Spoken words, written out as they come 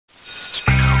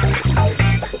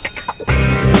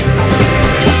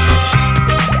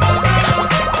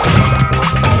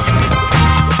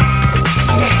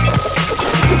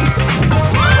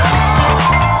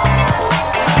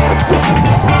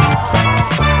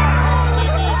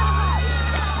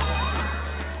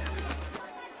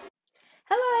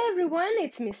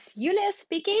it's Miss Yulia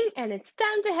speaking, and it's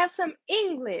time to have some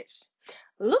English.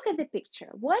 Look at the picture.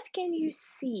 What can you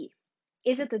see?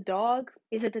 Is it a dog?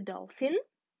 Is it a dolphin?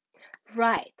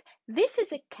 Right, this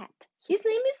is a cat. His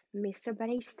name is Mr.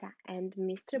 Barista, and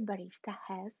Mr. Barista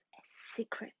has a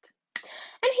secret.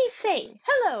 And he's saying,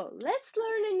 "Hello, let's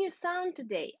learn a new sound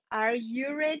today. Are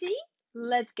you ready?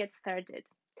 Let's get started."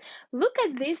 Look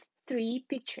at these three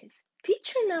pictures.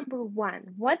 Picture number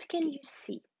one, what can you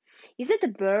see? Is it a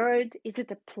bird? Is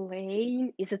it a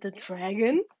plane? Is it a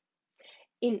dragon?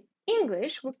 In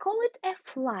English, we call it a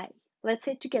fly. Let's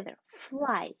say it together,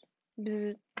 fly.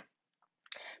 Bzz.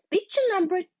 Picture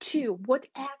number two, what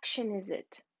action is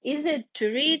it? Is it to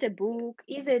read a book?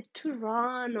 Is it to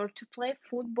run or to play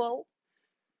football?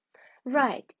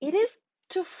 Right, it is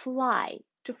to fly.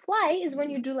 To fly is when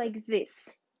you do like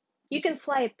this. You can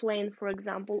fly a plane, for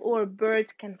example, or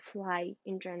birds can fly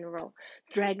in general.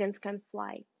 Dragons can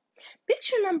fly.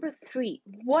 Picture number three,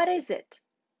 what is it?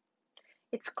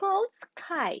 It's called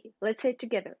sky. Let's say it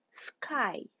together,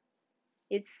 sky.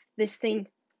 It's this thing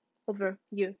over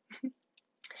you.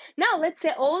 Now let's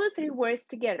say all the three words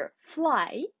together.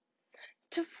 Fly,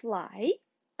 to fly,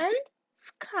 and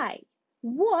sky.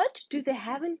 What do they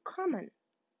have in common?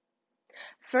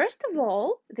 First of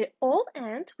all, they all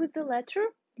end with the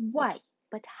letter Y.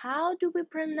 But how do we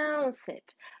pronounce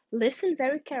it? Listen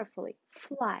very carefully.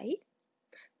 Fly,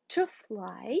 to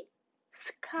fly,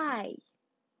 sky.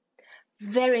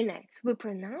 Very nice. We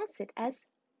pronounce it as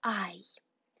I.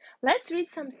 Let's read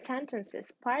some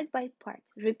sentences part by part.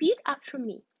 Repeat after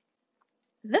me.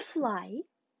 The fly,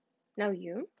 now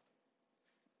you,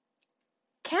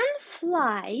 can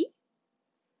fly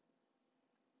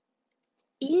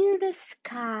in the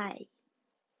sky.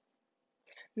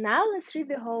 Now let's read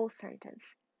the whole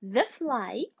sentence. The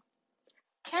fly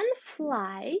can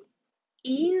fly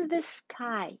in the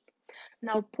sky.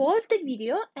 Now pause the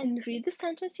video and read the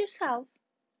sentence yourself.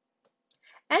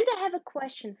 And I have a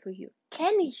question for you.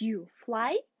 Can you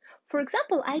fly? For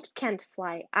example, I can't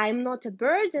fly. I'm not a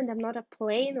bird and I'm not a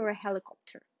plane or a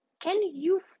helicopter. Can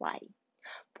you fly?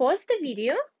 Pause the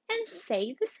video and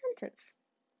say the sentence.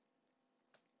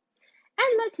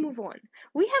 And let's move on.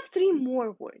 We have three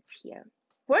more words here.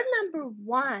 Word number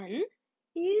one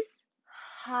is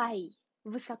high,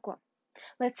 высоко.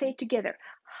 Let's say it together,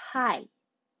 high.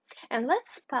 And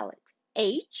let's spell it,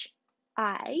 H-I-G-H,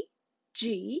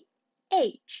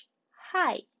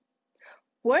 high.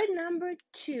 Word number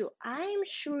two, I'm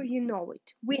sure you know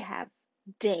it. We have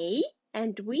day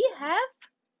and we have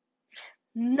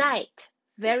night.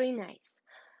 Very nice.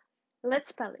 Let's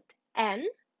spell it,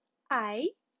 N-I-G-H-T,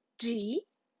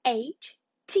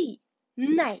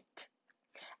 night.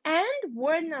 And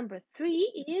word number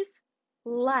three is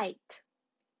light,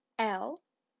 L-I-G-H-T,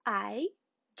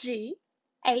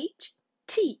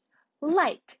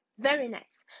 light. Very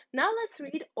nice. Now let's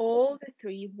read all the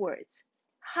three words.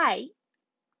 High,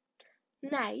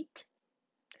 night,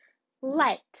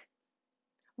 light.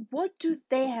 What do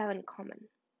they have in common?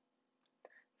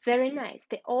 Very nice.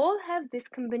 They all have this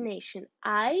combination,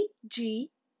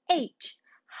 I-G-H.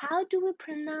 How do we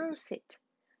pronounce it?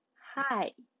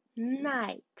 High,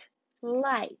 night,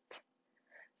 light.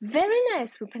 Very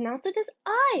nice. We pronounce it as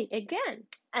I again.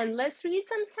 And let's read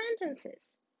some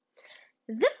sentences.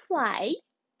 The fly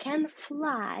can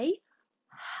fly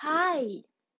high.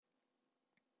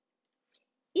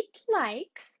 It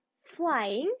likes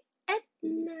flying at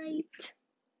night.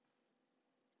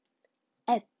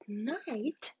 At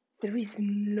night, there is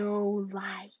no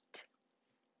light.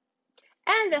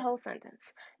 And the whole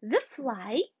sentence. The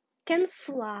fly can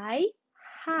fly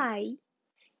high.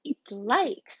 It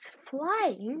likes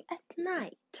flying at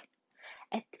night.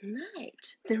 At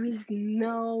night, there is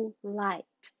no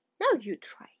light. Now you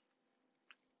try.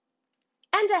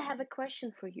 And I have a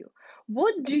question for you.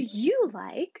 What do you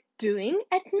like doing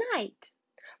at night?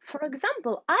 For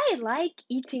example, I like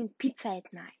eating pizza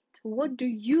at night. What do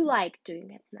you like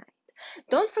doing at night?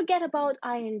 Don't forget about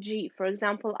ing. For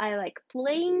example, I like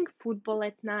playing football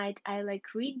at night. I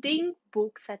like reading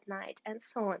books at night, and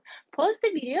so on. Pause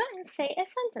the video and say a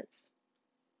sentence.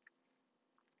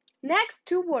 Next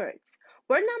two words.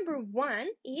 Word number one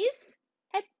is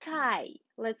a tie.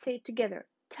 Let's say it together.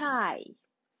 Tie.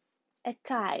 A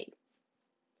tie.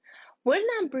 Word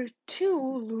number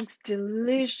two looks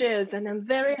delicious and I'm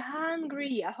very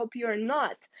hungry. I hope you're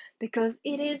not, because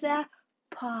it is a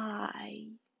pie.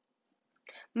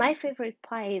 My favorite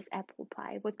pie is apple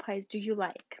pie. What pies do you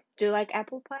like? Do you like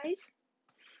apple pies?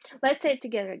 Let's say it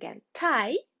together again.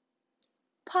 Tie,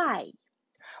 pie.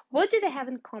 What do they have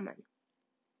in common?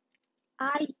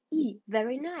 I-E,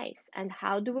 very nice. And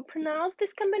how do we pronounce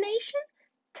this combination?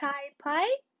 Tie,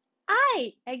 pie,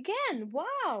 I again.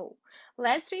 Wow.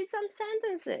 Let's read some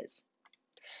sentences.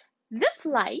 The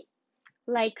fly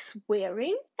likes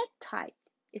wearing a tie.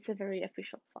 It's a very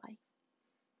official fly.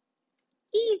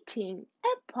 Eating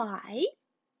a pie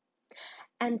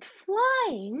and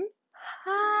flying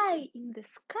high in the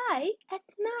sky at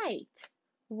night.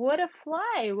 What a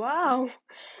fly! Wow!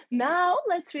 Now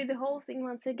let's read the whole thing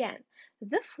once again.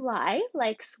 The fly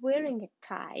likes wearing a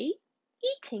tie,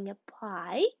 eating a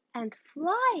pie, and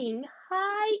flying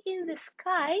high in the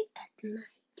sky at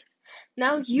night.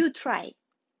 Now you try.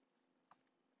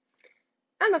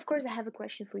 And of course, I have a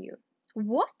question for you.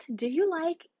 What do you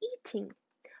like eating?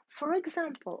 For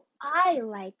example, I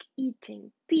like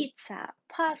eating pizza,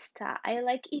 pasta, I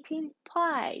like eating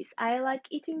pies, I like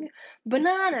eating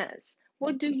bananas.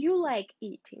 What do you like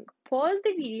eating? Pause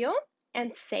the video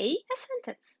and say a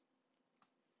sentence.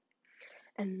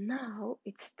 And now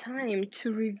it's time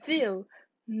to reveal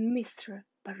Mr.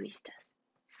 Barista's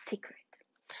secret.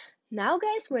 Now,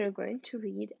 guys, we're going to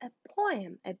read a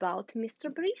poem about Mr.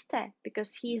 Barista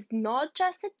because he's not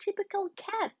just a typical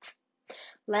cat.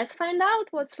 Let's find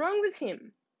out what's wrong with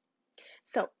him.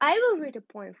 So I will read a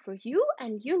poem for you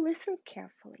and you listen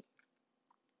carefully.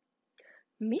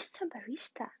 Mr.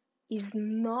 Barista is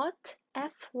not a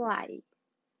fly,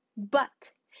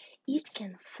 but it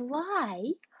can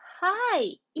fly high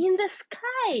in the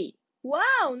sky.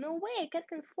 Wow, no way, a cat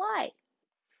can fly.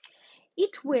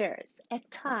 It wears a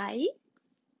tie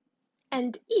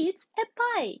and eats a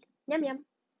pie. Yum yum.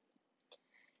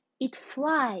 It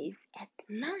flies at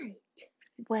night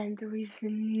when there is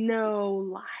no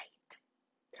light.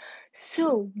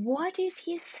 So, what is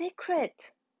his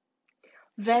secret?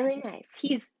 Very nice.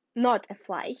 He's not a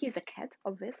fly, he's a cat,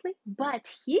 obviously, but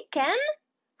he can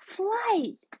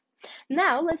fly.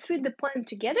 Now, let's read the poem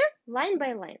together, line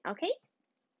by line, okay?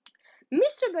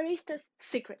 Mr. Barista's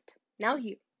secret. Now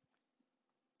you.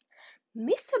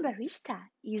 Mr. Barista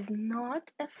is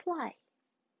not a fly,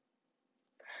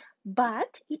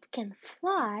 but it can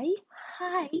fly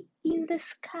high in the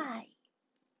sky.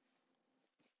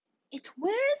 It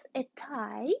wears a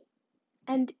tie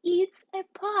and eats a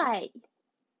pie.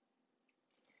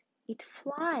 It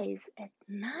flies at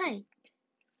night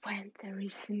when there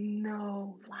is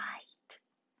no light.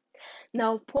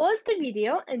 Now pause the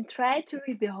video and try to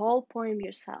read the whole poem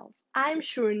yourself. I'm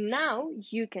sure now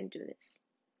you can do this.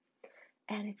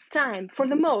 And it's time for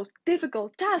the most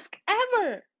difficult task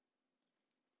ever!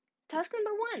 Task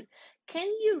number 1. Can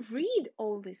you read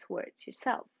all these words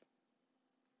yourself?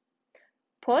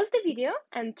 Pause the video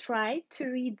and try to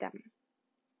read them.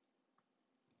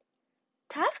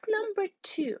 Task number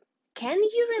 2. Can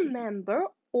you remember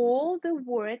all the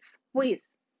words with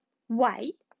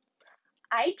Y,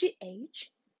 IGH,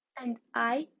 and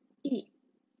IE?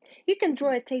 You can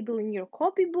draw a table in your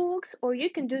copybooks or you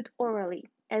can do it orally,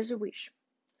 as you wish.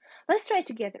 Let's try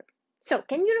together. So,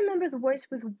 can you remember the words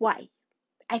with Y?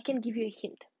 I can give you a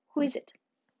hint. Who is it?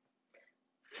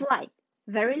 Fly.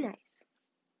 Very nice.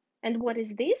 And what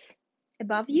is this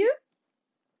above you?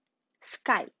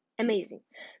 Sky. Amazing.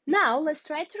 Now, let's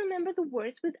try to remember the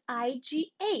words with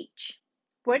IGH.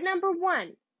 Word number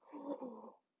 1,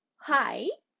 high.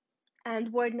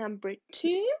 And word number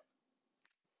 2,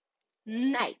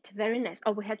 night. Very nice.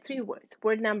 Oh, we had 3 words.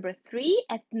 Word number 3,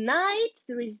 at night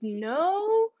there is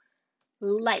no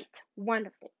light.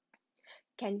 Wonderful.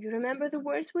 Can you remember the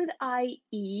words with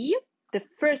IE? The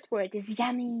first word is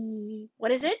yummy.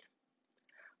 What is it?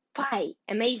 Pie.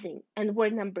 Amazing. And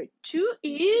word number 2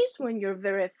 is when you're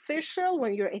very official,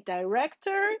 when you're a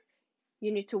director,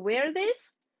 you need to wear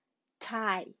this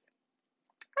tie.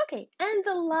 Okay, and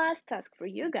the last task for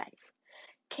you guys.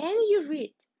 Can you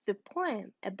read the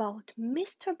poem about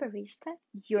Mr. Barista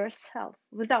yourself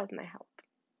without my help?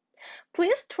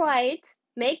 Please try it,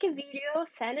 make a video,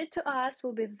 send it to us.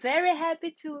 We'll be very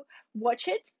happy to watch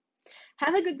it.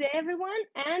 Have a good day, everyone,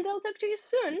 and I'll talk to you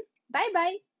soon.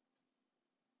 Bye-bye.